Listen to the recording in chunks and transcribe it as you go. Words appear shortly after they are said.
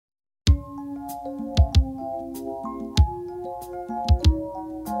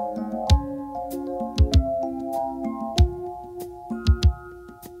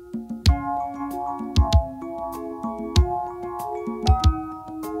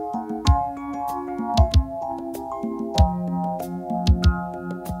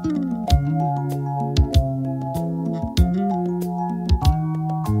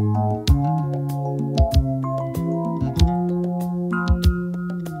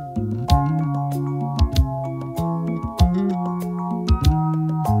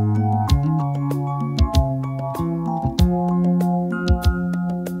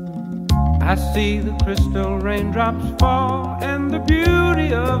I see the crystal raindrops fall, and the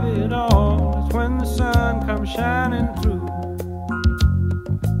beauty of it all is when the sun comes shining through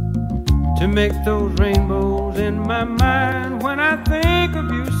to make those rainbows in my mind. When I think of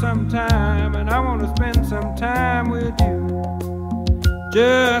you sometime, and I want to spend some time with you,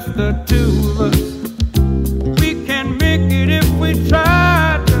 just the two of us. We can make it if we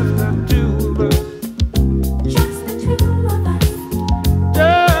try, just the two of us.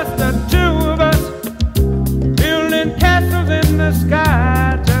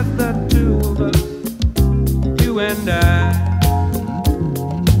 Sky, just the two of us, you and I.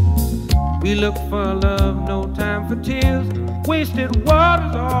 We look for love, no time for tears. Wasted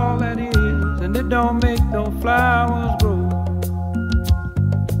water's all that is, and it don't make no flowers grow.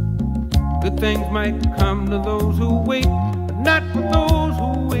 Good things might come to those who wait, but not for those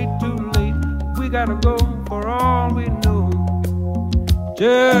who wait too late. We gotta go for all we know,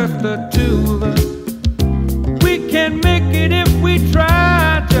 just the two of us. We can make it if we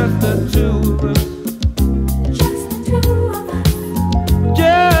try, just the two of us. Just the two of us.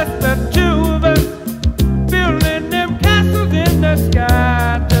 Just the two of us. Building them castles in the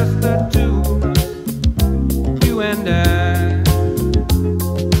sky, just the two of us. You and I.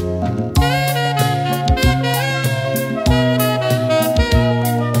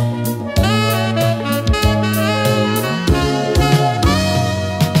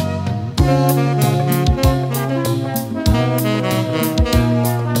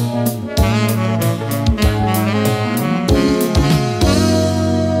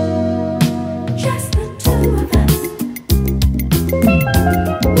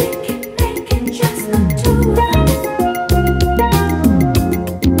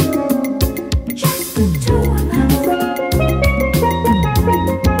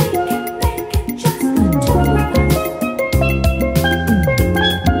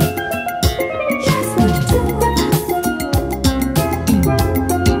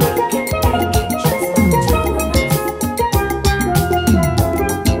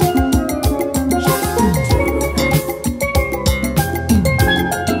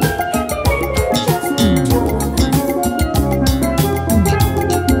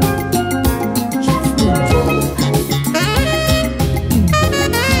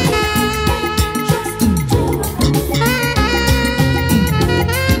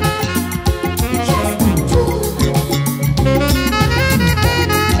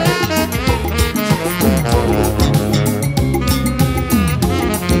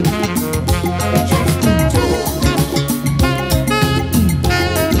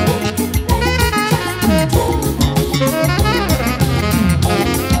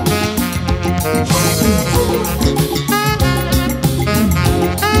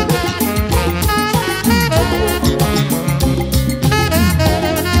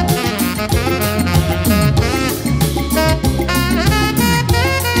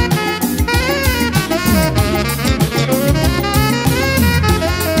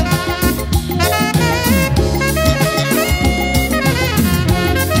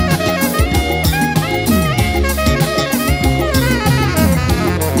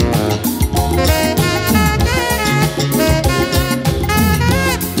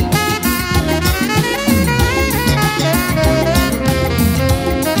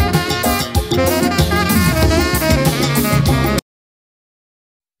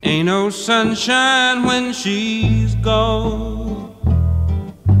 Ain't no sunshine when she's gone.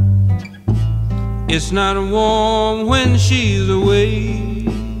 It's not warm when she's away.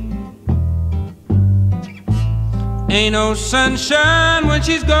 Ain't no sunshine when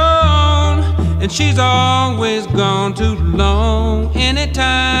she's gone, and she's always gone too long.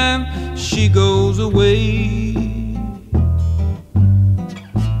 Anytime she goes away,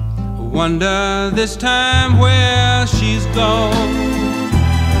 wonder this time where she's gone.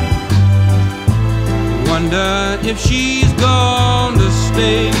 Wonder if she's gonna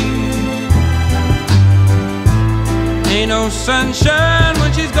stay. Ain't no sunshine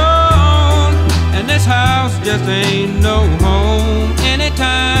when she's gone, and this house just ain't no home.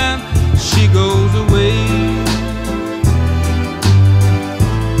 Anytime she goes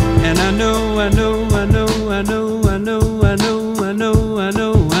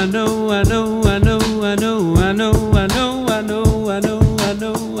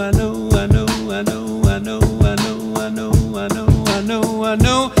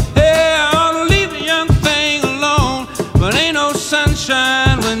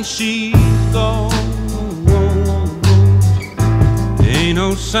Ain't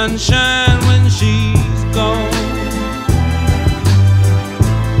no sunshine when she's gone.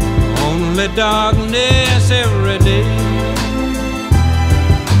 Only darkness every day.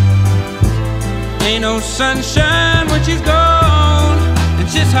 Ain't no sunshine when she's gone, and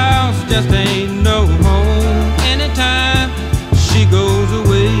this house just ain't no home.